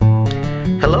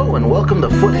and welcome to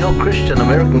Foothill Christian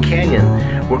American Canyon.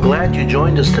 We're glad you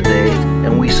joined us today,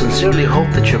 and we sincerely hope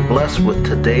that you're blessed with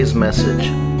today's message.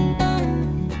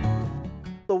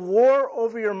 The War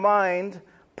Over Your Mind,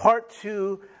 Part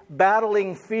 2,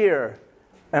 Battling Fear.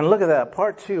 And look at that,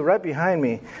 Part 2, right behind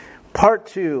me. Part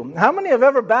 2. How many have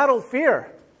ever battled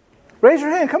fear? Raise your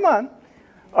hand, come on.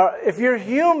 If you're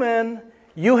human,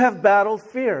 you have battled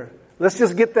fear. Let's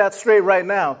just get that straight right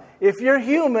now. If you're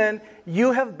human,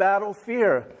 you have battled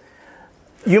fear.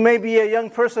 You may be a young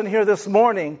person here this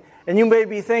morning, and you may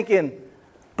be thinking,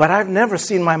 but I've never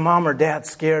seen my mom or dad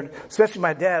scared, especially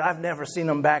my dad. I've never seen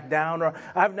them back down, or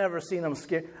I've never seen them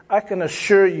scared. I can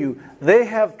assure you, they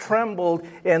have trembled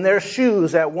in their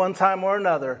shoes at one time or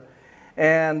another.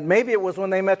 And maybe it was when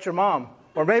they met your mom,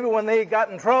 or maybe when they got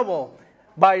in trouble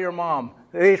by your mom.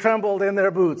 They trembled in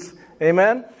their boots.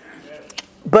 Amen?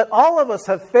 But all of us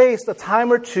have faced a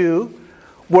time or two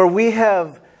where we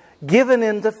have given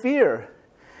in to fear.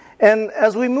 And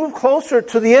as we move closer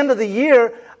to the end of the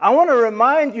year, I want to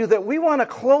remind you that we want to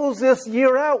close this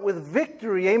year out with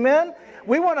victory. Amen?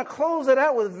 We want to close it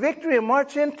out with victory and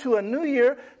march into a new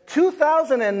year,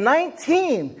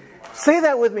 2019. Say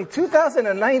that with me,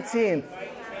 2019.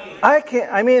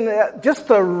 Just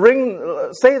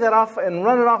to say that off and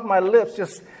run it off my lips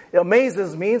just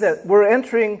amazes me that we're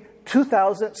entering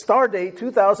star date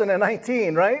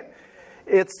 2019, right?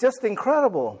 It's just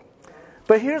incredible.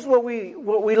 But here's what we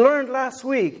learned last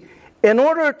week. In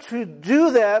order to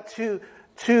do that, to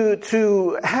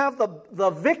have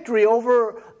the victory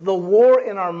over the war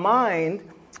in our mind,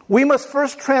 we must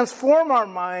first transform our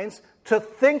minds to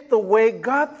think the way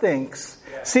God thinks.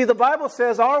 Yeah. See, the Bible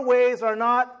says our ways are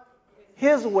not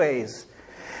His ways.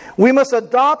 We must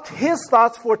adopt His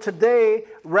thoughts for today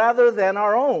rather than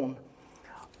our own.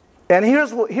 And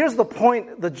here's the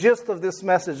point, the gist of this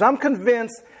message. I'm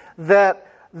convinced that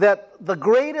the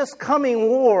greatest coming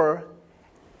war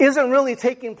isn't really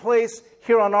taking place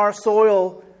here on our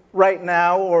soil right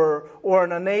now, or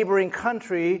in a neighboring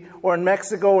country, or in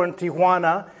Mexico, or in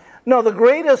Tijuana. No, the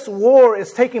greatest war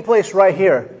is taking place right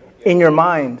here, in your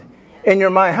mind. In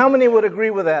your mind. How many would agree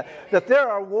with that? That there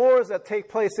are wars that take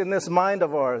place in this mind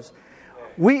of ours.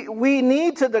 We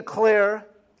need to declare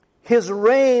His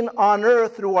reign on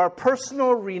earth through our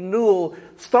personal renewal,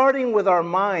 starting with our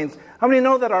minds. How many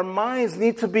know that our minds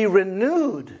need to be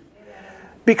renewed?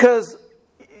 Because,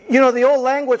 the old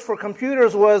language for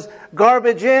computers was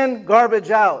garbage in,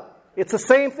 garbage out. It's the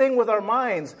same thing with our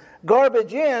minds.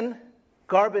 Garbage in,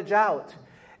 garbage out.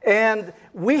 And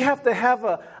we have to have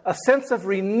a sense of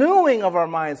renewing of our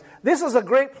minds. This is a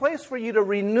great place for you to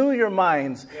renew your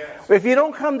minds. Yes. If you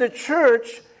don't come to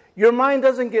church, your mind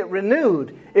doesn't get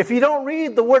renewed. If you don't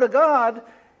read the Word of God,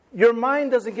 your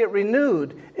mind doesn't get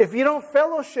renewed. If you don't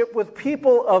fellowship with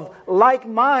people of like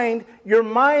mind, your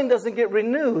mind doesn't get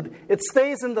renewed. It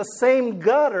stays in the same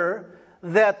gutter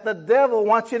that the devil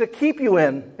wants you to keep you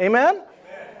in. Amen? Amen.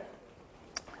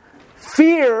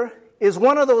 Fear is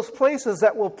one of those places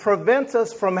that will prevent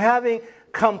us from having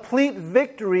complete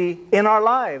victory in our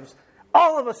lives.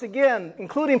 All of us, again,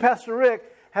 including Pastor Rick,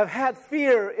 have had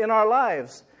fear in our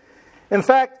lives. In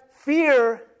fact,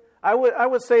 fear, I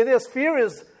would say this, fear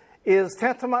is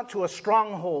tantamount to a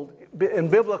stronghold in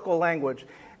biblical language.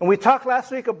 And we talked last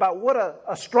week about what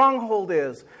a stronghold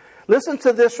is. Listen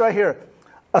to this right here.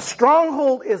 A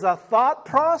stronghold is a thought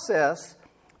process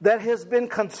that has been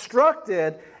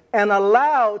constructed and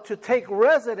allowed to take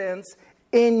residence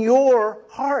in your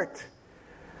heart.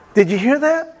 Did you hear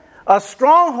that? A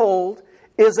stronghold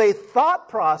is a thought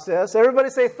process. Everybody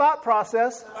say thought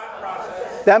process. Thought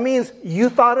process. That means you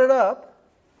thought it up.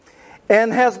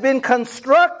 And has been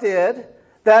constructed.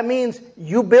 That means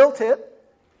you built it.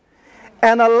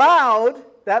 And allowed.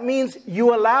 That means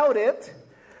you allowed it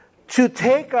to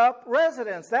take up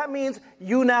residence. That means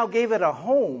you now gave it a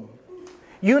home.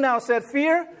 You now said,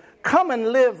 fear, come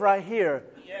and live right here,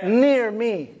 near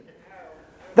me.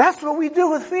 That's what we do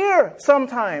with fear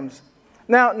sometimes.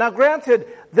 Now, granted,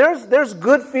 there's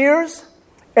good fears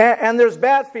and there's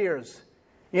bad fears.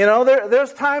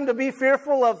 There's time to be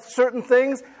fearful of certain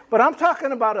things, but I'm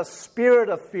talking about a spirit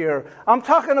of fear. I'm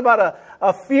talking about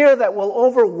a fear that will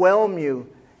overwhelm you.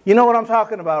 You know what I'm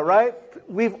talking about, right?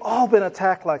 We've all been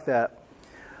attacked like that.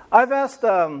 I've asked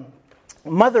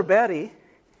Mother Betty,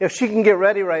 if she can get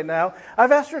ready right now,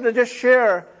 I've asked her to just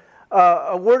share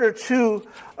a word or two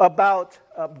about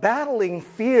battling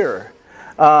fear.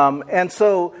 And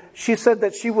so she said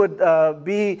that she would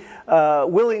be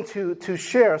willing to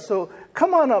share. So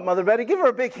come on up, Mother Betty. Give her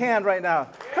a big hand right now.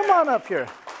 Come on up here.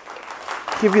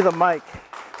 Give you the mic.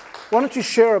 Why don't you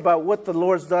share about what the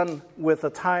Lord's done with a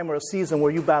time or a season where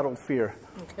you battled fear?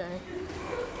 Okay.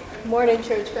 Morning,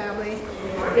 church family.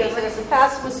 Yes, as the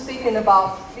pastor was speaking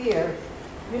about fear,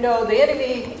 you know, the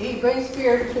enemy, he brings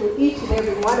fear to each and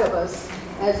every one of us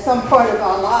at some point of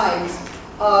our lives.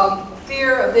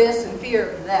 Fear of this and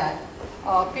fear of that.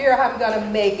 Fear how I'm going to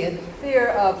make it. Fear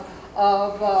of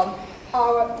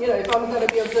how, you know, if I'm going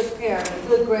to be a good parent, a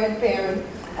good grandparent,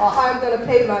 how I'm going to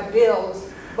pay my bills.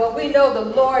 But we know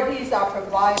the Lord, He's our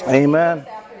provider. Amen.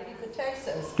 He protects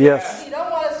us. Yes. He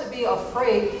don't want us to be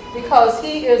afraid because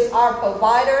He is our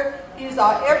provider. He's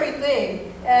our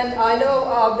everything. And I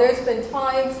know there's been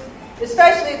times,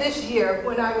 especially this year,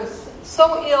 when I was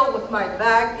so ill with my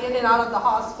back, in and out of the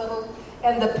hospital,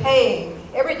 and the pain.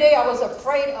 Every day I was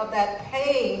afraid of that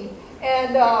pain.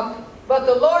 And but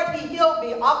the Lord, He healed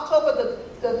me October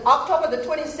the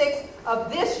 26th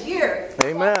of this year.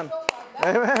 Amen.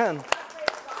 Amen.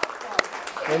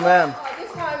 Amen.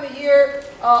 This time of year,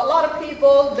 a lot of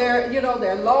people, they're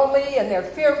lonely and they're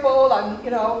fearful.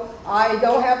 I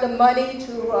don't have the money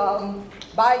to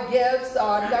buy gifts.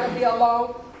 I'm going to be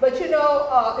alone. But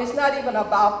it's not even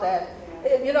about that.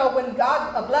 When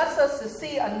God bless us to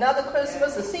see another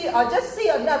Christmas, to see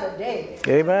another day.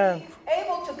 Amen.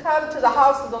 Able to come to the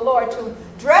house of the Lord, to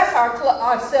dress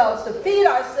ourselves, to feed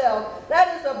ourselves,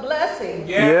 that is a blessing.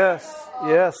 Yes.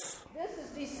 Yes.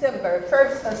 December,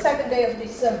 second day of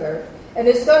December. And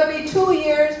it's going to be 2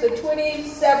 years, the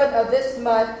 27th of this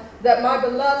month, that my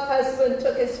beloved husband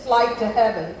took his flight to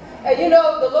heaven. And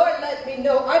the Lord let me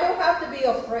know I don't have to be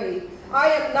afraid. I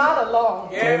am not alone.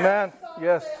 Yeah. Amen.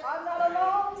 Yes. I'm not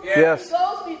alone. Yes. He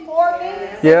goes before me.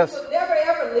 Yes. He will never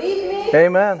ever leave me.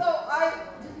 Amen. So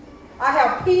I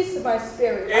have peace in my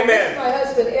spirit. Amen. I miss my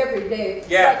husband every day.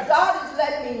 Yeah. But God is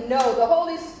letting me know, the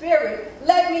Holy Spirit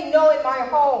let me know in my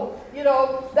home,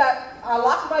 that I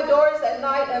lock my doors at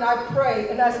night and I pray.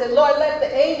 And I said, Lord, let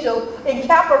the angel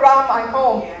encamp around my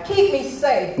home. Keep me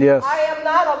safe. Yes. I am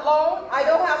not alone. I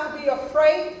don't have to be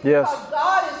afraid. Yes. Because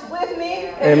God is with me.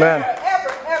 And Amen. Ever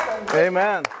with me.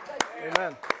 Amen.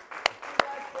 Amen.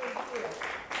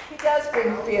 He does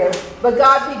bring fear. But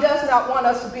God, He does not want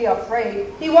us to be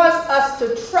afraid. He wants us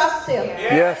to trust Him.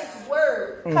 Yes. His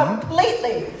word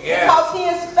completely. Because He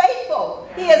is faithful.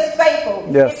 He is faithful.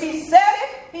 Yes. If He said it,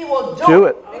 He will do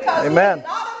it. Because Amen. He is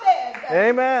not a man.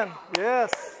 Amen.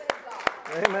 Yes.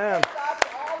 Amen.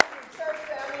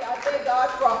 I thank God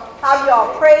for how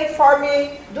y'all prayed for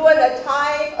me during a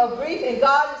time of grief, and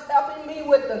God is helping me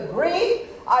with the grief.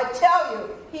 I tell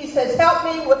you, He says, help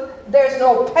me with, there's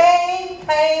no pain.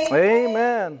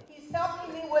 Amen. He's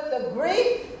helping me with the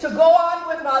grief to go on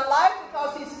with my life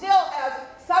because He still has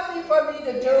something for me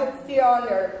to do here on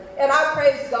earth. And I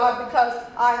praise God because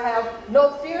I have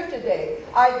no fear today.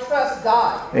 I trust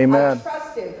God. Amen. I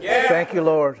trust Him. Yeah. Thank you,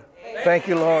 Lord. Thank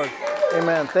you, Lord.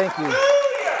 Amen. Thank you.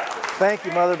 Thank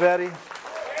you, Mother Betty.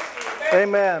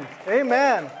 Amen.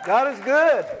 Amen. God is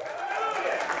good.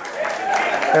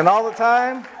 And all the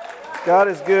time, God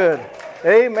is good.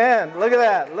 Amen. Look at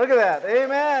that. Look at that.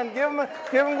 Amen. Give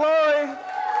him glory.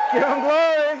 Give Him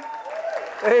glory.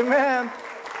 Amen.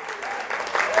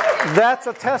 That's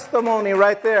a testimony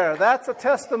right there. That's a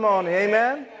testimony.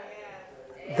 Amen.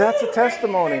 That's a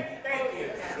testimony.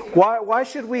 Why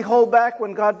should we hold back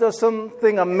when God does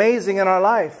something amazing in our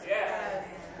life?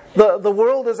 The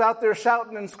world is out there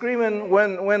shouting and screaming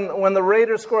when the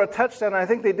Raiders score a touchdown. I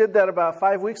think they did that about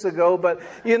 5 weeks ago. But,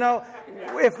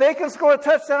 if they can score a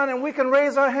touchdown and we can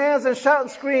raise our hands and shout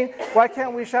and scream, why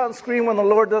can't we shout and scream when the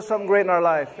Lord does something great in our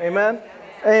life? Amen?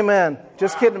 Amen.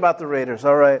 Just kidding about the Raiders.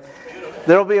 All right.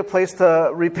 There will be a place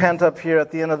to repent up here at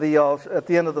the end of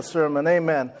the sermon.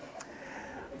 Amen.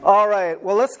 All right.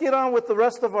 Well, let's get on with the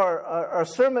rest of our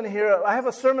sermon here. I have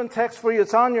a sermon text for you.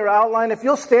 It's on your outline. If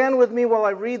you'll stand with me while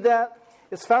I read that.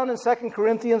 It's found in 2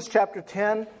 Corinthians chapter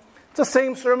 10. It's the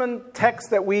same sermon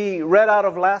text that we read out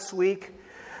of last week.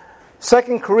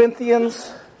 2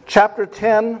 Corinthians chapter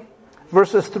 10,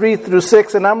 verses 3 through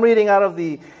 6. And I'm reading out of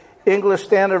the English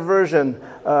Standard Version.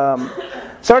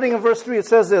 Starting in verse 3, it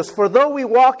says this: For though we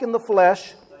walk in the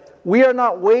flesh, we are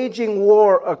not waging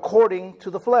war according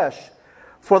to the flesh.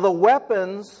 For the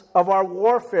weapons of our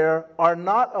warfare are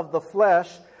not of the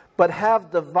flesh, but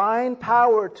have divine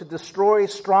power to destroy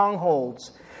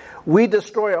strongholds. We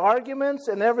destroy arguments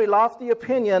and every lofty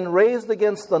opinion raised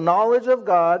against the knowledge of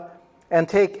God, and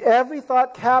take every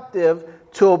thought captive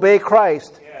to obey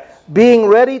Christ, being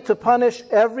ready to punish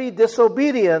every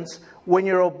disobedience when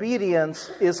your obedience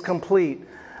is complete.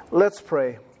 Let's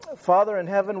pray. Father in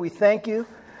heaven, we thank you.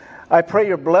 I pray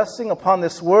your blessing upon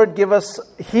this word. Give us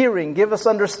hearing, give us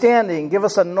understanding, give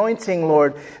us anointing,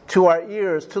 Lord, to our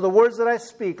ears, to the words that I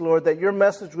speak, Lord, that your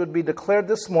message would be declared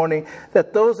this morning,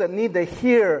 that those that need to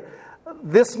hear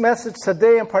this message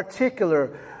today in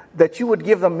particular, that you would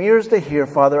give them ears to hear,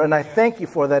 Father. And I thank you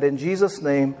for that in Jesus'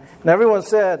 name. And everyone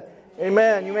said,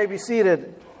 amen. You may be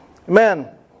seated. Amen.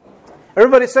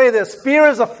 Everybody say this. Fear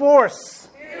is a force.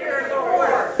 Fear is a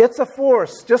force. It's a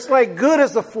force. Just like good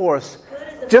is a force.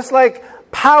 Just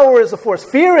like power is a force.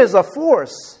 Fear is a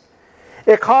force.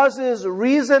 It causes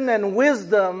reason and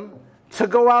wisdom to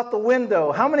go out the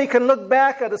window. How many can look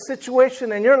back at a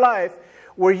situation in your life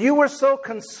where you were so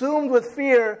consumed with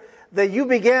fear that you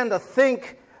began to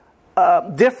think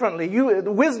differently?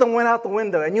 Wisdom went out the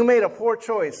window and you made a poor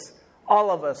choice. All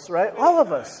of us, right? All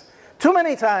of us. Too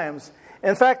many times.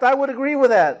 In fact, I would agree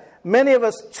with that. Many of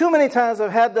us, too many times,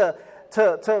 have had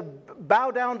to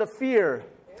bow down to fear.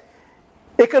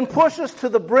 It can push us to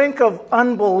the brink of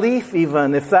unbelief,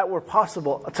 even, if that were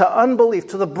possible. To unbelief,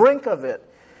 to the brink of it.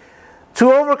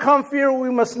 To overcome fear,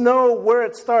 we must know where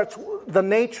it starts, the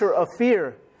nature of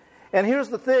fear. And here's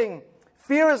the thing.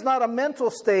 Fear is not a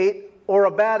mental state or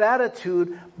a bad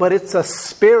attitude, but it's a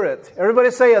spirit.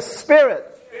 Everybody say a spirit.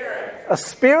 A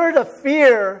spirit of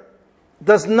fear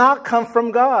does not come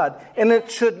from God, and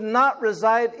it should not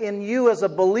reside in you as a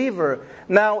believer.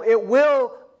 Now, it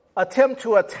will attempt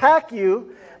to attack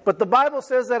you, but the Bible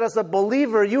says that as a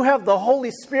believer, you have the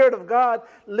Holy Spirit of God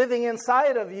living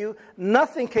inside of you.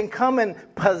 Nothing can come and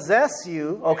possess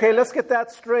you. Okay, let's get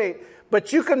that straight.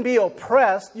 But you can be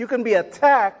oppressed, you can be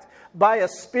attacked by a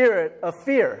spirit of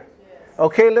fear.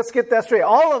 Okay, let's get that straight.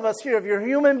 All of us here, if you're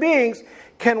human beings,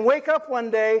 can wake up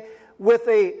one day with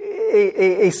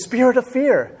a spirit of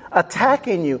fear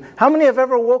attacking you. How many have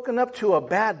ever woken up to a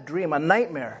bad dream, a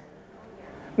nightmare?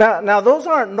 Now those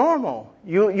aren't normal.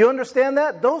 You understand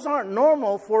that? Those aren't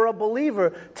normal for a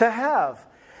believer to have.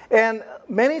 And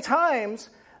many times,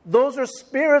 those are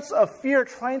spirits of fear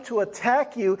trying to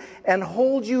attack you and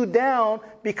hold you down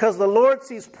because the Lord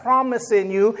sees promise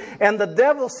in you and the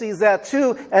devil sees that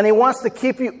too, and he wants to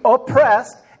keep you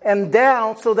oppressed and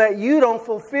down so that you don't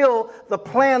fulfill the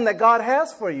plan that God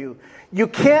has for you. You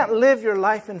can't live your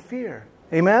life in fear.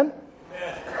 Amen?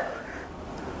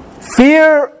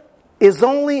 Fear is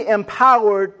only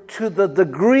empowered to the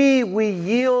degree we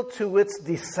yield to its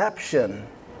deception.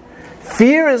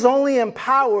 Fear is only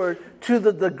empowered to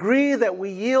the degree that we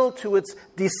yield to its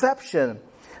deception.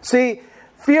 See,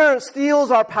 fear steals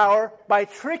our power by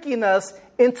tricking us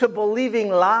into believing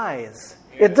lies.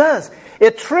 It does.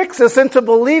 It tricks us into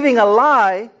believing a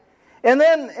lie, and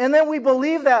then we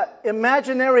believe that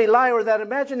imaginary lie or that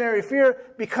imaginary fear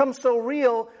becomes so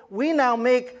real, we now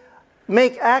make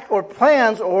act or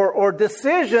plans or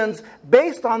decisions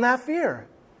based on that fear.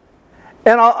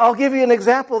 And I'll give you an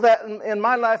example of that in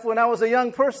my life when I was a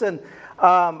young person.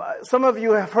 Some of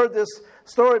you have heard this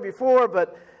story before,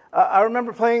 but I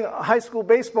remember playing high school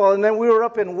baseball, and then we were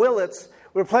up in Willits.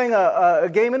 We were playing a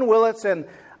game in Willits, and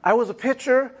I was a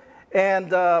pitcher,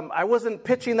 and I wasn't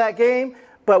pitching that game,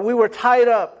 but we were tied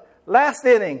up. Last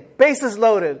inning, bases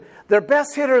loaded, their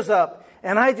best hitter's up,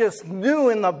 and I just knew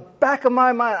in the back of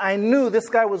my mind, I knew this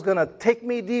guy was going to take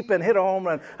me deep and hit a home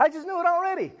run. I just knew it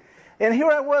already. And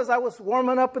here I was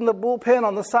warming up in the bullpen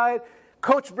on the side.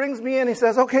 Coach brings me in, he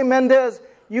says, okay, Mendez,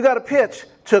 you got to pitch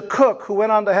to Cook, who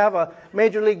went on to have a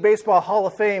Major League Baseball Hall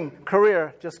of Fame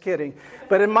career. Just kidding.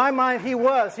 But in my mind, he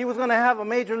was going to have a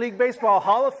Major League Baseball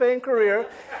Hall of Fame career.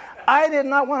 I did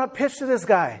not want to pitch to this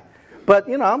guy. But,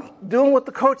 I'm doing what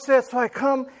the coach said, so I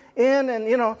come in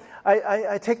and,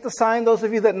 I take the sign. Those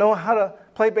of you that know how to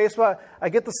play baseball, I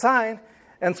get the sign.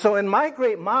 And so in my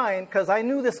great mind, because I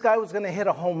knew this guy was going to hit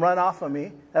a home run off of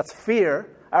me, that's fear.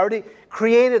 I already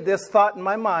created this thought in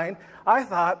my mind. I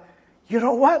thought, you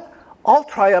know what? I'll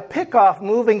try a pickoff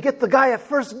move and get the guy at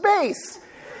first base.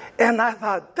 And I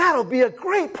thought, that'll be a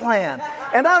great plan.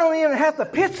 And I don't even have to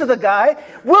pitch to the guy.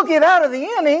 We'll get out of the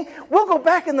inning. We'll go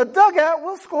back in the dugout.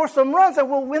 We'll score some runs and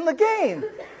we'll win the game.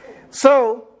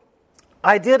 So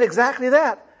I did exactly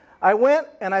that. I went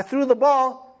and I threw the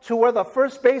ball to where the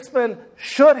first baseman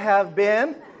should have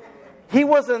been. He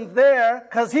wasn't there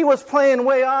because he was playing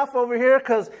way off over here,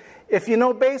 because if you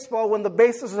know baseball, when the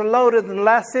bases are loaded in the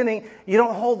last inning, you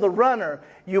don't hold the runner.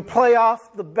 You play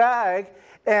off the bag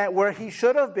where he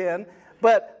should have been.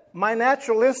 But my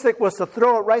natural instinct was to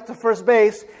throw it right to first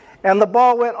base, and the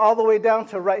ball went all the way down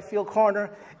to right field corner,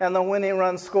 and the winning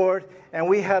run scored, and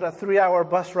we had a 3-hour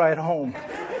bus ride home.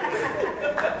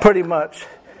 Pretty much.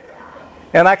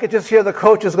 And I could just hear the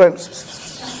coaches going,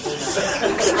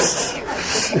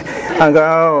 I go,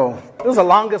 oh, it was the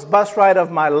longest bus ride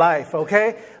of my life,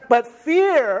 okay? But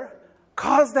fear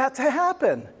caused that to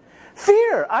happen.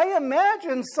 Fear. I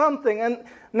imagined something, and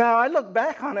now I look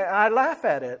back on it and I laugh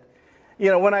at it.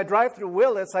 when I drive through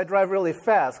Willits, I drive really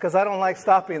fast because I don't like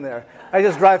stopping there. I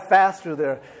just drive fast through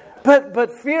there.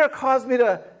 But fear caused me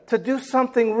to do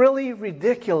something really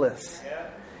ridiculous.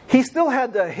 He still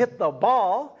had to hit the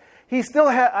ball. I still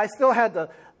had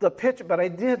the pitch, but I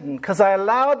didn't because I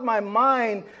allowed my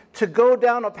mind to go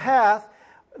down a path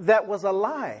that was a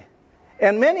lie.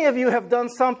 And many of you have done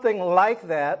something like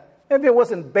that. Maybe it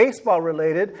wasn't baseball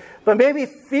related, but maybe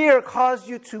fear caused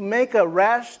you to make a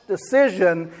rash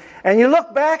decision, and you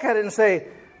look back at it and say,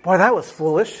 boy, that was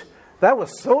foolish. That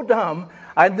was so dumb.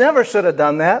 I never should have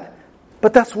done that.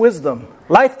 But that's wisdom.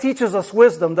 Life teaches us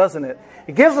wisdom, doesn't it?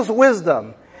 It gives us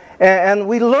wisdom, and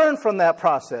we learn from that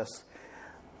process.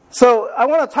 So I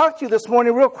want to talk to you this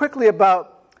morning real quickly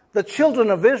about the children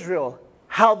of Israel,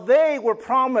 how they were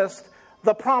promised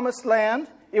the promised land.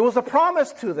 It was a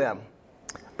promise to them.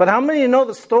 But how many of you know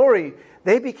the story?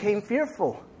 They became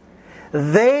fearful.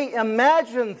 They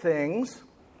imagined things.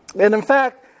 And in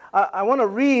fact, I want to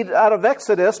read out of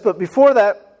Exodus, but before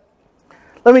that,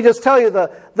 let me just tell you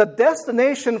the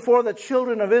destination for the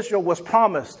children of Israel was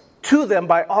promised to them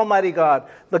by Almighty God.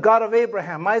 The God of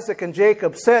Abraham, Isaac, and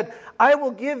Jacob said, I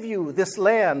will give you this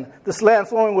land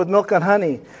flowing with milk and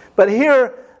honey. But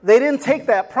here, they didn't take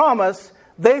that promise.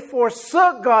 They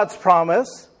forsook God's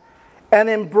promise and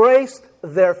embraced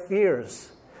their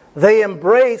fears. They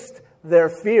embraced their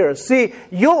fears. See,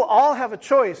 you'll all have a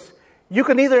choice. You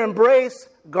can either embrace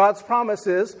God's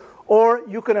promises or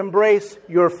you can embrace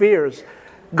your fears.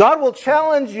 God will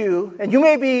challenge you, and you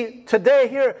may be today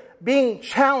here being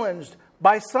challenged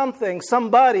by something,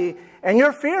 somebody, and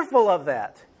you're fearful of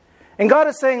that. And God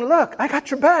is saying, look, I got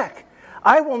your back.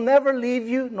 I will never leave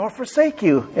you nor forsake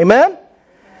you. Amen?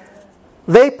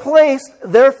 They placed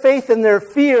their faith in their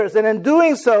fears, and in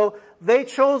doing so, they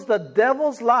chose the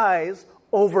devil's lies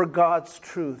over God's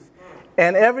truth.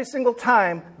 And every single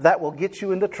time, that will get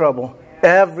you into trouble.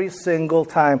 Every single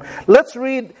time. Let's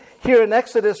read here in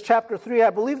Exodus chapter 3. I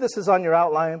believe this is on your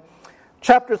outline.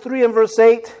 Chapter 3 and verse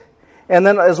 8. And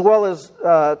then as well as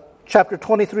chapter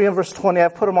 23 and verse 20.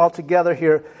 I've put them all together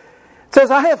here. It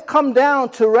says, I have come down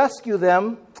to rescue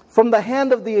them from the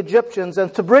hand of the Egyptians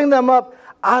and to bring them up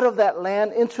out of that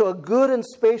land into a good and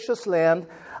spacious land,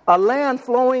 a land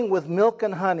flowing with milk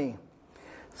and honey.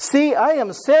 See, I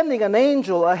am sending an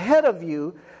angel ahead of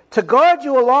you to guard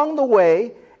you along the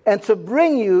way and to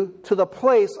bring you to the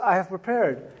place I have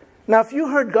prepared. Now, if you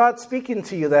heard God speaking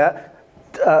to you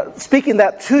speaking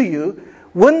that to you,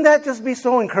 wouldn't that just be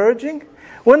so encouraging?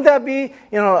 Wouldn't that be,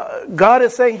 God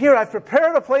is saying, here, I've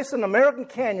prepared a place in American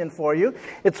Canyon for you.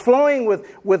 It's flowing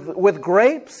with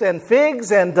grapes and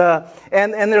figs and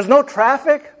there's no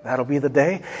traffic. That'll be the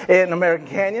day in American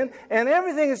Canyon. And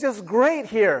everything is just great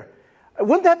here.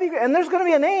 Wouldn't that be great? And there's going to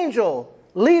be an angel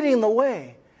leading the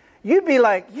way. You'd be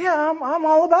like, yeah, I'm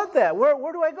all about that. Where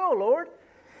do I go, Lord?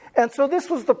 And so this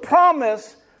was the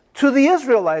promise to the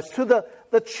Israelites, to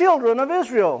the children of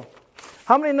Israel.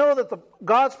 How many know that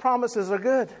God's promises are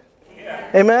good?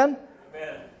 Yeah. Amen?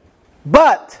 Amen?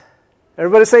 But,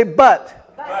 everybody say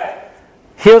but.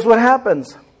 Here's what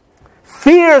happens.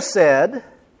 Fear said,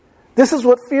 this is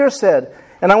what fear said.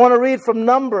 And I want to read from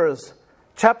Numbers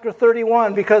chapter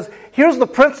 31, because here's the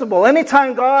principle.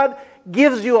 Anytime God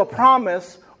gives you a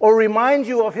promise or reminds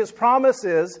you of His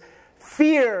promises,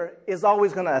 fear is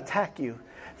always going to attack you.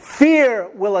 Fear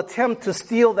will attempt to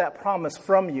steal that promise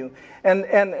from you. And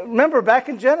remember, back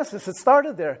in Genesis, it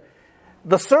started there.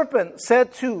 The serpent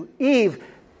said to Eve,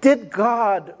 did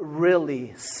God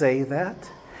really say that?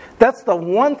 That's the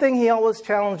one thing he always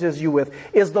challenges you with,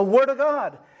 is the Word of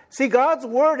God. See, God's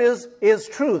Word is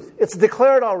truth. It's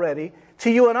declared already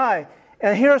to you and I.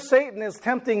 And here Satan is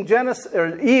tempting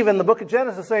Eve in the book of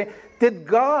Genesis, saying, did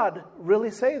God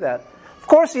really say that? Of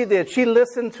course he did. She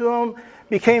listened to him,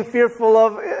 became fearful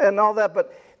of and all that.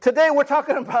 But today we're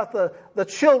talking about the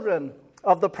children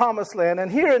of the promised land.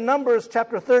 And here in Numbers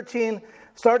chapter 13,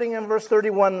 starting in verse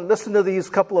 31, listen to these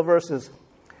couple of verses.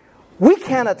 We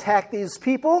can't attack these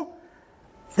people.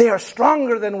 They are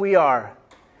stronger than we are.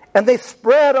 And they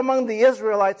spread among the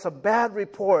Israelites a bad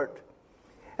report.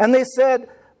 And they said,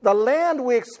 the land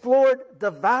we explored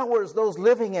devours those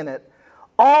living in it.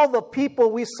 All the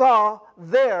people we saw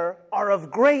there are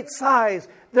of great size.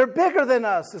 They're bigger than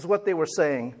us, is what they were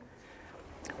saying.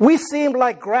 We seemed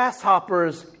like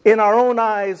grasshoppers in our own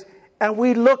eyes, and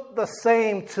we looked the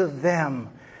same to them.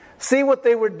 See, what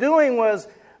they were doing was,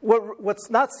 what's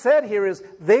not said here is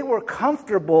they were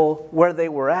comfortable where they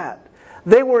were at.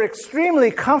 They were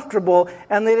extremely comfortable,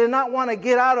 and they did not want to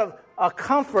get out of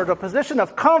a position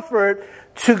of comfort,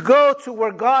 to go to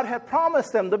where God had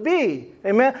promised them to be.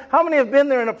 Amen? How many have been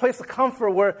there in a place of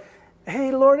comfort where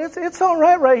hey, Lord, it's all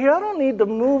right here. I don't need to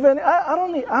move any.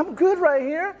 I'm good right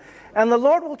here. And the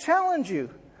Lord will challenge you.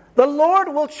 The Lord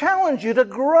will challenge you to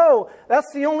grow.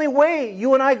 That's the only way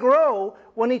you and I grow,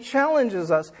 when He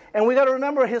challenges us. And we got to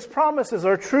remember His promises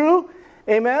are true.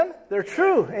 Amen? They're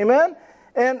true. Amen?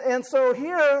 And so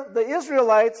here, the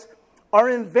Israelites are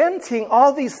inventing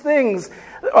all these things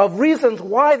of reasons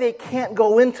why they can't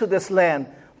go into this land.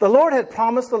 The Lord had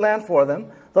promised the land for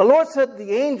them. The Lord said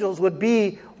the angels would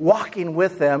be walking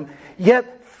with them,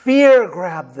 yet fear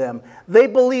grabbed them. They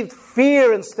believed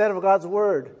fear instead of God's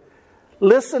word.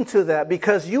 Listen to that,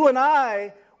 because you and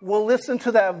I will listen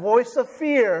to that voice of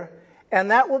fear,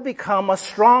 and that will become a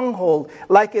stronghold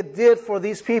like it did for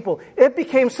these people. It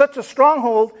became such a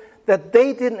stronghold that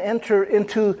they didn't enter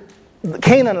into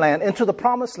Canaan land, into the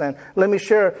promised land. Let me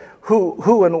share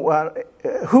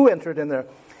who entered in there.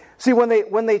 See,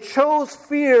 when they chose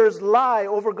fear's lie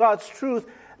over God's truth,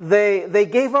 they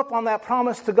gave up on that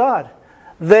promise to God.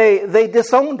 They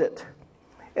disowned it.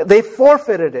 They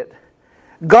forfeited it.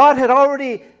 God had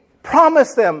already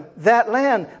promised them that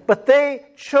land, but they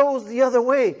chose the other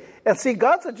way. And see,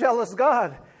 God's a jealous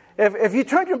God. If you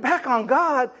turn your back on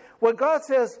God, when God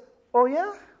says, oh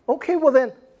yeah? Okay, well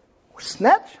then,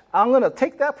 snatch, I'm going to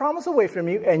take that promise away from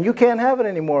you, and you can't have it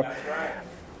anymore.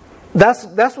 That's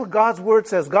right. That's what God's word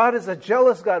says. God is a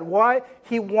jealous God. Why?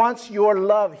 He wants your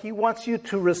love. He wants you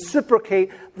to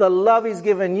reciprocate the love He's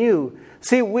given you.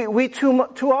 See, we too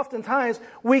oftentimes,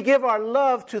 we give our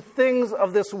love to things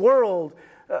of this world,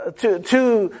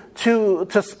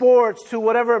 to sports, to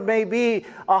whatever it may be,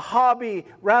 a hobby,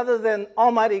 rather than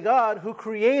Almighty God who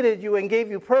created you and gave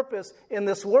you purpose in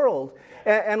this world.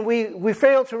 And we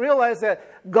fail to realize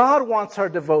that God wants our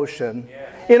devotion. Yeah.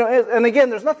 You know, and again,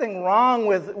 there's nothing wrong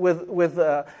with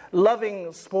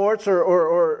loving sports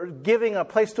or giving a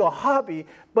place to a hobby,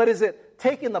 but is it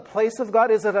taking the place of God?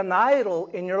 Is it an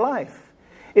idol in your life?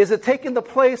 Is it taking the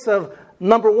place of,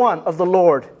 number one, of the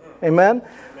Lord? Amen?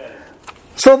 Amen.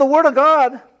 So the Word of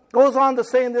God goes on to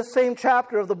say in this same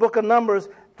chapter of the book of Numbers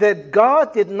that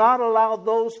God did not allow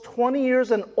those 20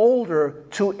 years and older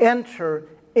to enter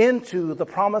into the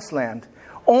promised land.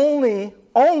 Only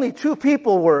 2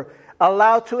 people were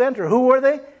allowed to enter. Who were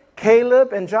they?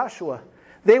 Caleb and Joshua.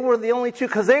 They were the only 2,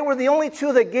 because they were the only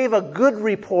 2 that gave a good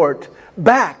report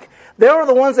back. They were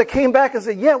the ones that came back and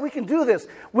said, yeah, we can do this.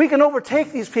 We can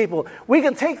overtake these people. We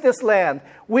can take this land.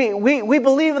 We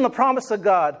believe in the promise of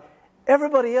God.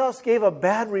 Everybody else gave a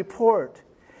bad report.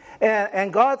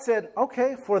 And God said,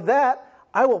 okay, for that,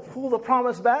 I will pull the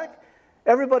promise back.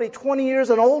 Everybody 20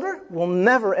 years and older will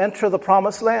never enter the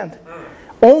promised land.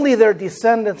 Only their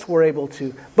descendants were able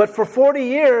to. But for 40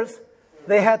 years,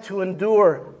 they had to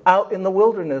endure out in the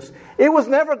wilderness. It was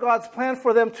never God's plan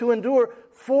for them to endure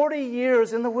 40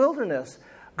 years in the wilderness.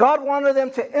 God wanted them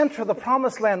to enter the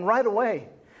promised land right away.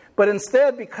 But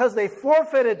instead, because they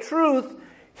forfeited truth,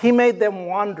 He made them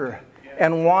wander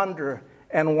and wander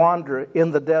and wander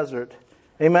in the desert.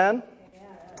 Amen?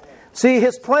 See,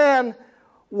 His plan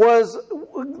was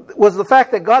the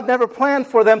fact that God never planned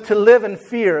for them to live in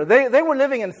fear. They were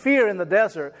living in fear in the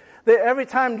desert. Every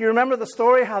time, do you remember the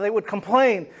story, how they would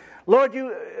complain? Lord,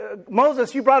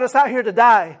 Moses, you brought us out here to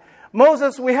die.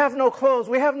 Moses, we have no clothes,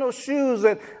 we have no shoes.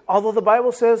 And although the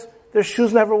Bible says their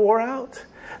shoes never wore out.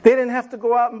 They didn't have to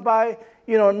go out and buy,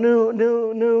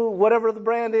 new, whatever the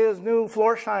brand is, new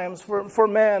Florsheim's for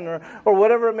men or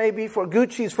whatever it may be, for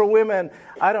Gucci's for women.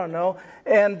 I don't know.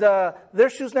 And their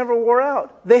shoes never wore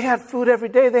out. They had food every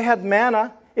day. They had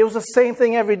manna. It was the same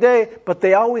thing every day, but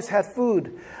they always had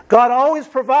food. God always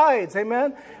provides,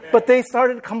 amen? But they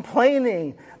started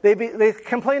complaining. They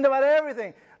complained about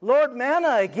everything. Lord,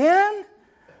 manna again?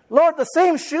 Lord, the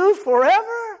same shoes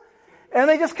forever? And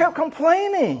they just kept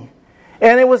complaining.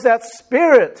 And it was that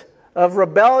spirit of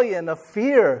rebellion, of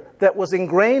fear, that was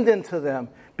ingrained into them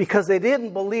because they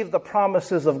didn't believe the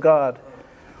promises of God.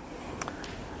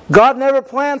 God never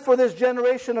planned for this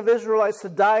generation of Israelites to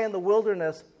die in the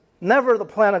wilderness. Never the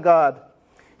plan of God.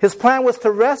 His plan was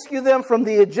to rescue them from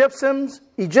the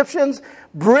Egyptians,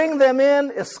 bring them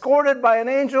in, escorted by an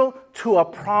angel, to a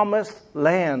promised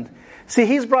land. See,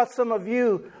 He's brought some of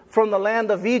you from the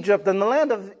land of Egypt. And the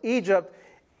land of Egypt,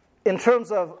 in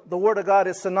terms of the Word of God,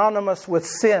 is synonymous with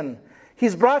sin.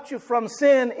 He's brought you from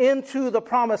sin into the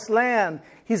promised land.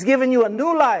 He's given you a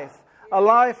new life, a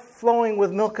life flowing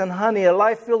with milk and honey, a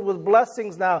life filled with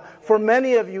blessings now for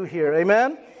many of you here.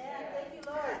 Amen?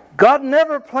 God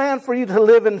never planned for you to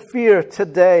live in fear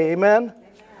today. Amen?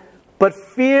 But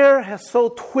fear has so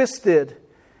twisted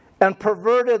and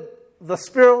perverted the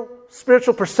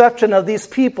spiritual perception of these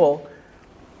people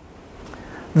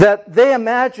that they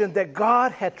imagined that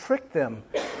God had tricked them.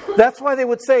 That's why they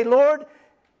would say, Lord,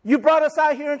 you brought us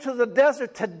out here into the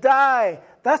desert to die.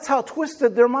 That's how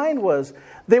twisted their mind was.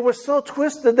 They were so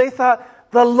twisted, they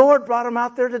thought the Lord brought them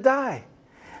out there to die.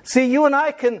 See, you and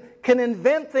I can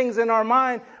invent things in our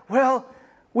mind. Well,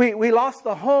 we lost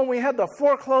the home. We had to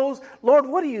foreclose. Lord,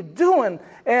 what are you doing?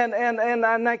 And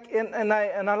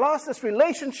I lost this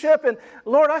relationship. And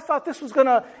Lord, I thought this was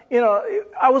gonna,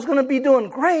 I was gonna be doing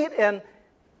great. And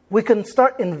we can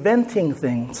start inventing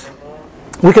things.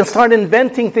 We can start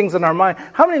inventing things in our mind.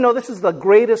 How many know this is the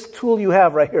greatest tool you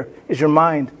have right here? Is your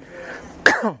mind.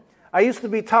 I used to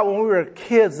be taught when we were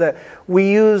kids that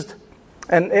we used,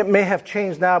 and it may have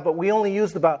changed now, but we only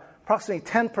used about approximately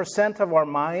 10% of our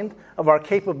mind, of our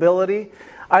capability.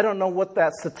 I don't know what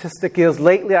that statistic is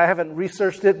lately. I haven't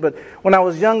researched it, but when I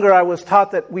was younger, I was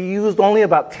taught that we used only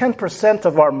about 10%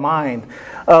 of our mind,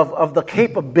 of the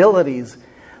capabilities.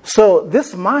 So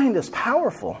this mind is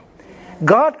powerful.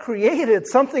 God created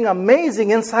something amazing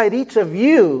inside each of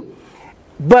you,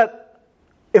 but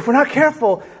if we're not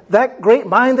careful, that great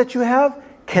mind that you have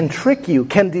can trick you,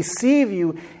 can deceive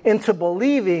you into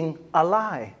believing a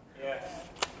lie. Yes.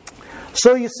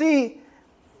 So you see,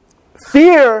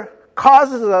 fear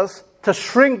causes us to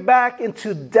shrink back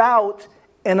into doubt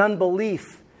and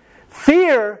unbelief.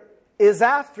 Fear is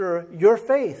after your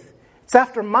faith. It's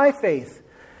after my faith.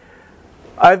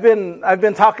 I've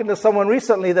been talking to someone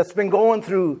recently that's been going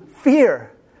through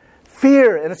fear,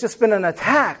 and it's just been an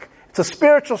attack. It's a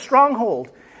spiritual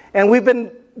stronghold, and we've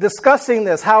been discussing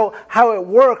this, how it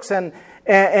works, and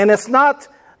it's not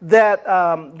that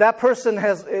that person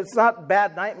has. It's not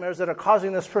bad nightmares that are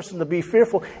causing this person to be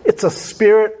fearful. It's a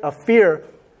spirit of fear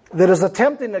that is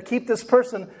attempting to keep this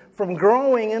person from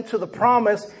growing into the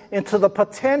promise, into the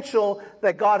potential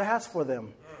that God has for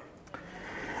them.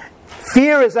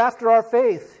 Fear is after our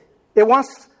faith. It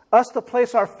wants us to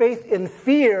place our faith in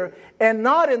fear and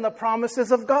not in the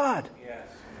promises of God. Yes.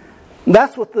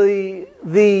 That's what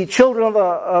the children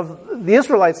of the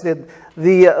Israelites did.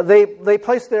 They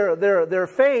placed their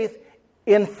faith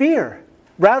in fear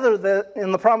rather than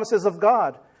in the promises of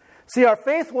God. See, our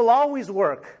faith will always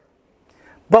work,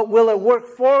 but will it work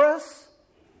for us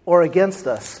or against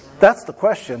us? That's the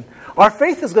question. Our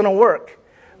faith is going to work,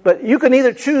 but you can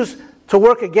either choose to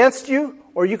work against you,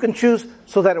 or you can choose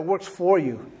so that it works for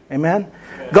you. Amen?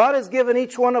 God has given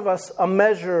each one of us a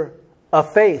measure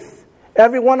of faith.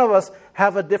 Every one of us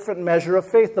have a different measure of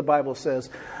faith, the Bible says.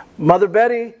 Mother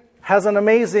Betty has an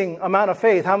amazing amount of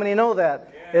faith. How many know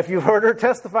that? If you've heard her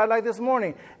testify like this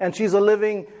morning, and she's a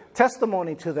living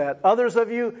testimony to that. Others of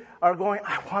you are going,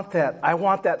 I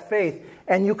want that faith.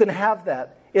 And you can have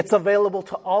that. It's available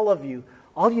to all of you.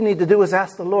 All you need to do is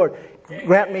ask the Lord,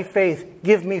 grant me faith,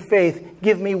 give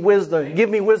me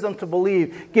wisdom to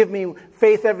believe, give me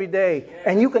faith every day.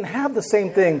 And you can have the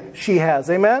same thing she has.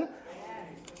 Amen?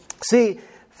 See,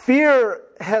 fear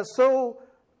has so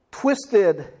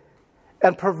twisted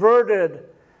and perverted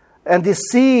and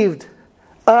deceived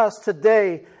us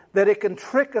today that it can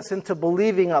trick us into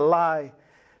believing a lie.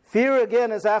 Fear,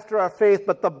 again, is after our faith,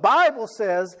 but the Bible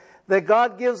says that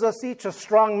God gives us each a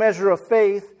strong measure of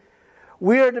faith.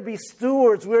 We are to be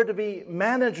stewards. We're to be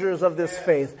managers of this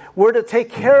faith. We're to take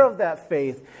care of that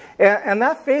faith. And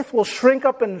that faith will shrink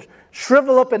up and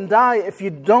shrivel up and die if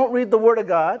you don't read the Word of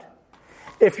God,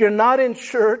 if you're not in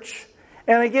church.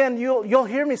 And again, you'll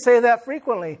hear me say that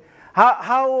frequently.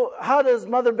 How does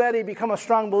Mother Betty become a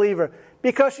strong believer?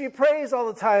 Because she prays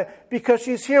all the time. Because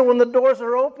she's here when the doors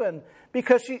are open.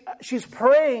 Because she's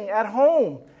praying at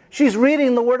home. She's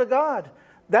reading the Word of God.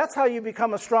 That's how you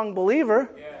become a strong believer.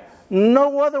 Yeah.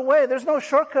 No other way. There's no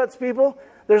shortcuts, people.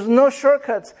 There's no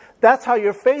shortcuts. That's how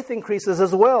your faith increases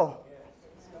as well.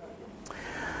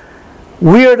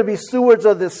 We are to be stewards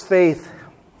of this faith.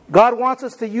 God wants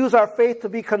us to use our faith to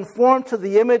be conformed to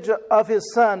the image of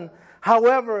His Son.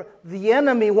 However, the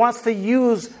enemy wants to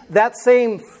use that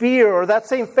same fear or that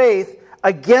same faith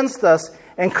against us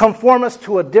and conform us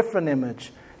to a different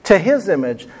image, to his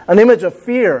image, an image of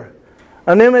fear,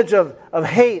 an image of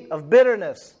hate, of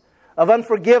bitterness, of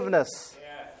unforgiveness.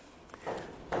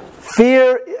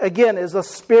 Fear, again, is a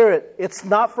spirit. It's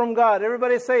not from God.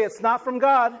 Everybody say, it's not from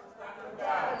God.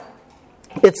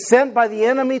 It's sent by the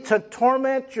enemy to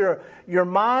torment your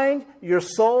mind, your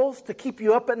souls, to keep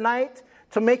you up at night,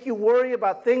 to make you worry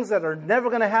about things that are never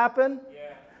going to happen,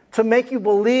 to make you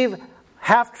believe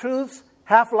half-truths,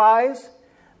 half-lies,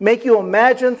 make you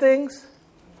imagine things.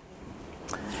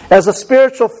 As a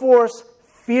spiritual force,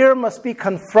 fear must be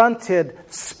confronted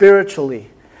spiritually.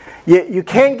 You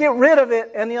can't get rid of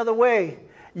it any other way.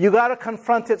 You got to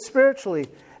confront it spiritually.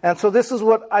 And so this is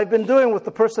what I've been doing with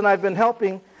the person I've been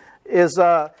helping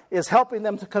is helping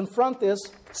them to confront this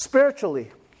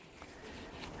spiritually.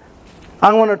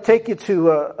 I want to take you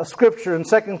to a scripture in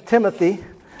 2 Timothy.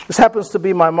 This happens to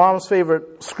be my mom's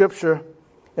favorite scripture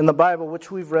in the Bible,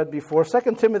 which we've read before.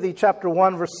 2 Timothy chapter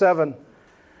 1, verse 7.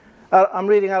 I'm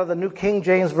reading out of the New King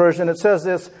James Version. It says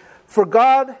this, "For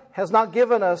God has not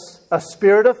given us a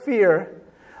spirit of fear,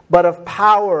 but of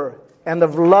power and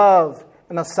of love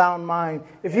and a sound mind."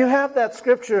 If you have that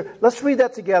scripture, let's read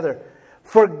that together.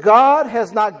 "For God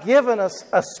has not given us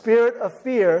a spirit of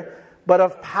fear, but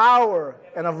of power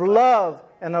and of love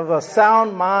and of a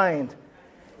sound mind."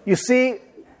 You see,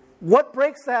 what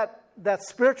breaks that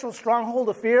spiritual stronghold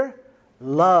of fear?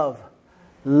 Love.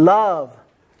 Love.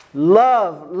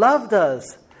 Love. Love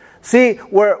does. See,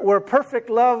 where perfect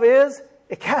love is,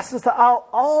 it casts out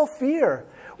all fear.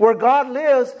 Where God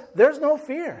lives, there's no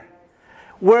fear.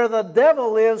 Where the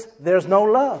devil lives, there's no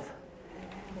love.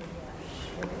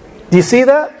 Do you see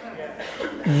that?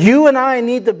 You and I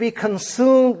need to be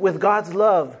consumed with God's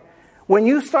love. When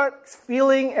you start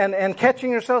feeling and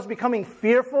catching yourselves becoming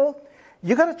fearful,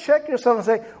 you got to check yourself and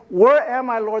say, where am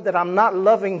I, Lord, that I'm not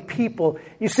loving people?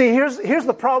 You see, here's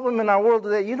the problem in our world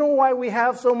today. You know why we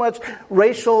have so much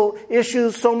racial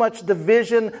issues, so much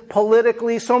division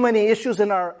politically, so many issues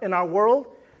in our world?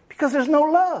 Because there's no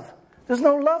love. There's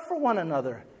no love for one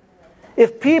another.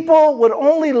 If people would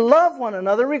only love one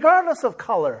another, regardless of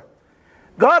color.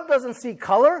 God doesn't see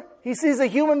color. He sees a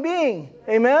human being.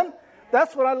 Amen?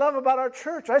 That's what I love about our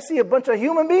church. I see a bunch of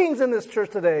human beings in this church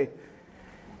today.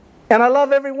 And I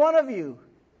love every one of you.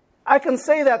 I can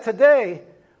say that today,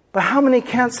 but how many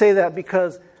can't say that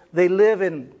because they live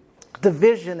in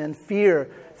division and fear?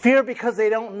 Fear because they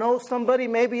don't know somebody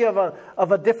maybe of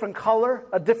a different color,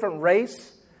 a different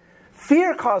race.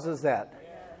 Fear causes that.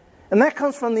 And that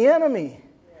comes from the enemy.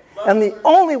 And the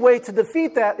only way to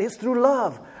defeat that is through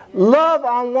love. Love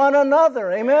on one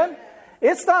another. Amen?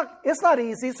 It's not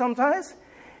easy sometimes.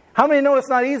 How many know it's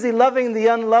not easy loving the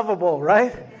unlovable,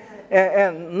 right?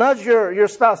 And nudge your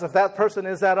spouse if that person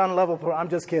is that unlovable. I'm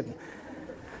just kidding.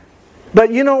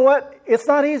 But you know what? It's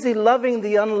not easy loving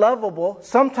the unlovable.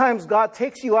 Sometimes God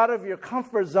takes you out of your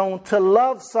comfort zone to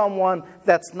love someone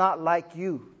that's not like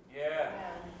you. Yeah.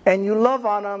 And you love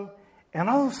on them, and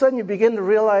all of a sudden you begin to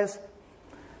realize,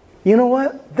 you know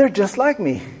what? They're just like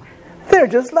me. They're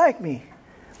just like me.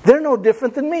 They're no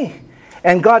different than me.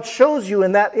 And God shows you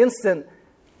in that instant,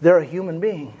 they're a human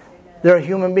being. They're a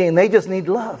human being. They just need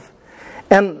love.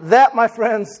 And that, my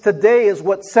friends, today is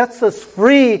what sets us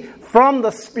free from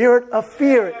the spirit of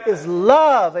fear, is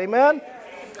love. Amen?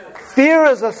 Fear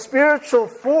is a spiritual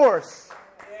force.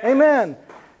 Amen.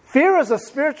 Fear is a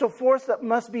spiritual force that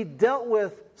must be dealt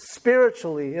with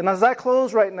spiritually. And as I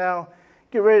close right now,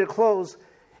 get ready to close,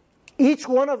 each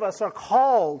one of us are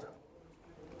called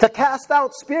to cast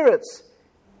out spirits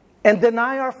and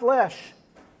deny our flesh.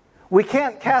 We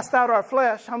can't cast out our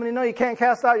flesh. How many know you can't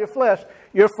cast out your flesh?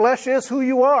 Your flesh is who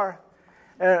you are.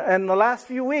 And the last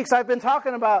few weeks I've been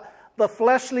talking about the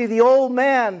fleshly, the old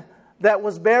man that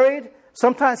was buried.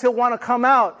 Sometimes he'll want to come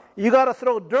out. You got to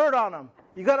throw dirt on him.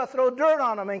 You got to throw dirt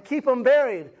on him and keep him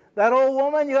buried. That old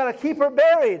woman, you got to keep her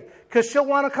buried because she'll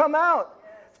want to come out.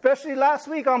 Especially last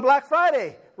week on Black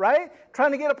Friday, right?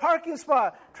 Trying to get a parking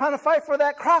spot, trying to fight for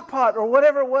that crock pot or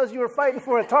whatever it was you were fighting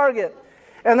for at Target.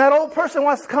 And that old person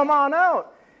wants to come on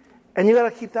out. And you got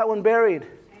to keep that one buried.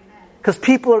 Because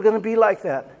people are going to be like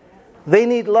that. They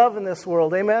need love in this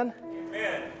world. Amen?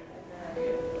 Amen.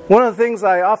 One of the things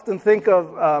I often think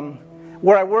of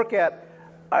where I work at,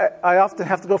 I often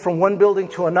have to go from one building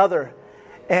to another.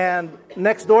 And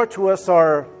next door to us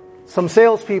are some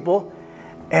salespeople.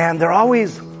 And they're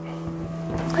always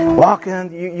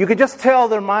walking. You could just tell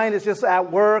their mind is just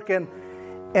at work. And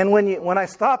when I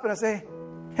stop and I say,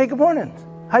 "Hey, good morning.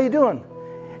 How you doing?"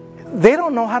 They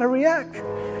don't know how to react.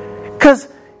 Because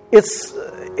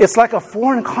it's like a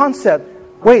foreign concept.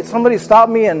 Wait, somebody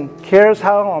stopped me and cares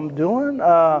how I'm doing?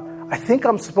 I think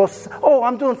I'm supposed to... Oh,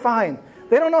 I'm doing fine.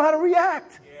 They don't know how to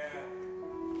react.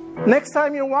 Yeah. Next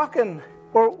time you're walking,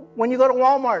 or when you go to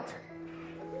Walmart,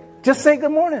 just say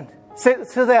good morning. Say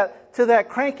to that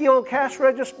cranky old cash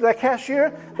register, that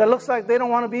cashier that looks like they don't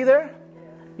want to be there.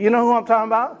 You know who I'm talking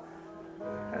about?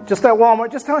 Just at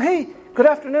Walmart. Just tell them, "Hey, good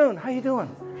afternoon. How you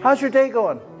doing? How's your day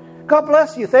going? God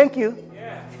bless you. Thank you."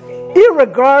 Yeah.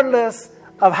 Irregardless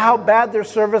of how bad their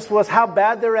service was, how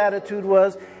bad their attitude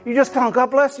was, you just tell them,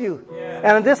 "God bless you." Yeah.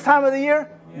 And at this time of the year,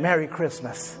 Merry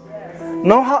Christmas. Yes.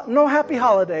 No happy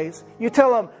holidays. You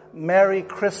tell them, Merry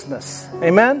Christmas.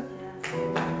 Amen?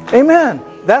 Amen.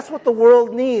 That's what the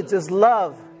world needs, is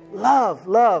love. Love,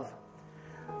 love.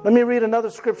 Let me read another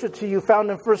scripture to you found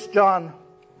in 1 John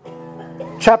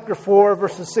chapter 4,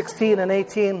 verses 16 and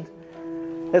 18,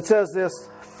 it says this: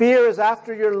 fear is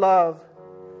after your love,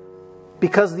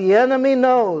 because the enemy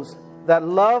knows that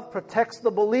love protects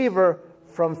the believer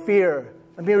from fear.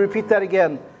 Let me repeat that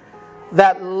again.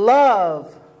 That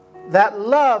love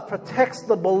protects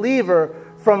the believer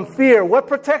from fear. What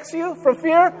protects you from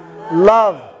fear?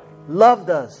 Love. Love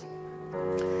does.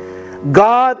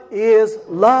 God is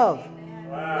love.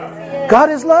 God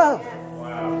is love.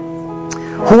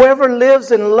 Whoever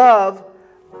lives in love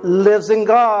lives in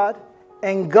God,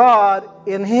 and God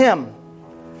in him.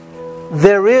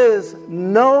 There is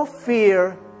no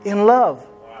fear in love.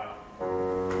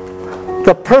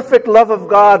 The perfect love of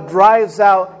God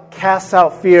casts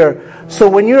out fear. So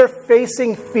when you're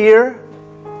facing fear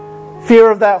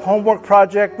of that homework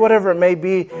project, whatever it may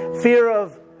be, fear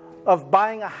of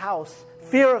buying a house,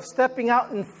 fear of stepping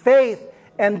out in faith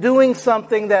and doing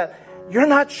something that you're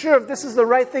not sure if this is the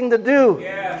right thing to do.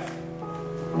 Yeah.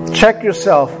 Check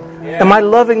yourself. Yeah. Am I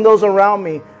loving those around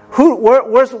me?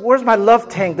 Where's my love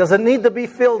tank? Does it need to be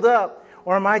filled up?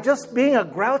 Or am I just being a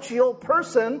grouchy old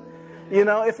person? You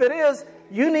know, if it is,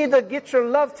 you need to get your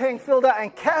love tank filled out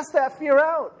and cast that fear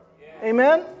out. Yeah.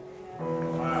 Amen?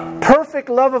 Wow. Perfect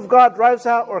love of God drives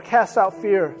out or casts out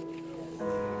fear.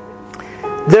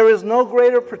 There is no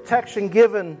greater protection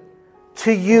given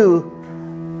to you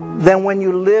than when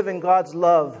you live in God's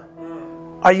love.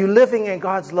 Are you living in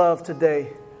God's love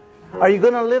today? Are you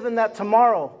going to live in that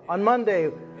tomorrow, on Monday,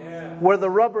 where the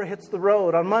rubber hits the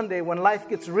road, on Monday when life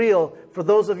gets real for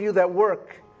those of you that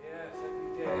work?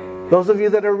 Those of you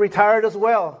that are retired as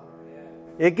well.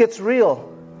 It gets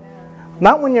real.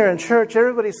 Not when you're in church,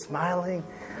 everybody's smiling.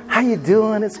 How you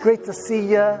doing? It's great to see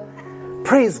you.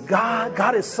 Praise God.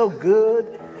 God is so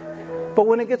good. But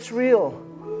when it gets real,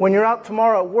 when you're out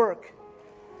tomorrow at work,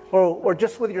 or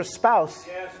just with your spouse,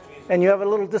 and you have a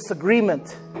little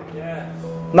disagreement,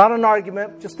 not an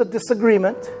argument, just a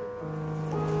disagreement,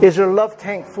 is your love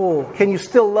tank full? Can you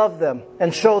still love them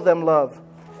and show them love?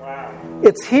 Wow.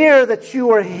 It's here that you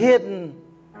are hidden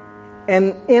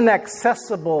and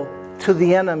inaccessible to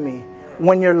the enemy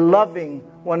when you're loving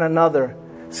one another.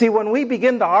 See, when we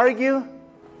begin to argue,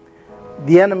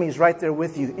 the enemy's right there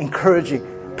with you,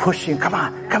 encouraging, pushing. Come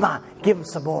on, give them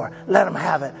some more. Let them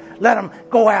have it. Let them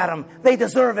go at them. They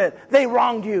deserve it. They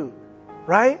wronged you.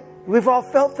 Right? We've all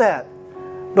felt that.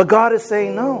 But God is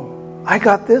saying, no, I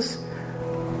got this.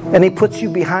 And he puts you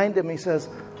behind him. He says,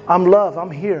 I'm love.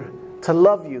 I'm here to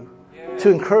love you, to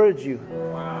encourage you.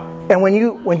 Wow. And when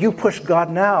you push God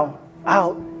now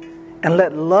out and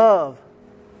let love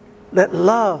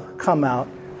come out,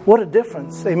 what a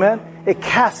difference. Amen. It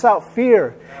casts out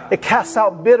fear. It casts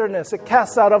out bitterness. It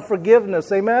casts out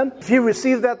unforgiveness. Amen. If you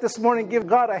received that this morning, give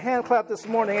God a hand clap this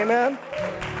morning. Amen.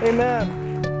 Amen.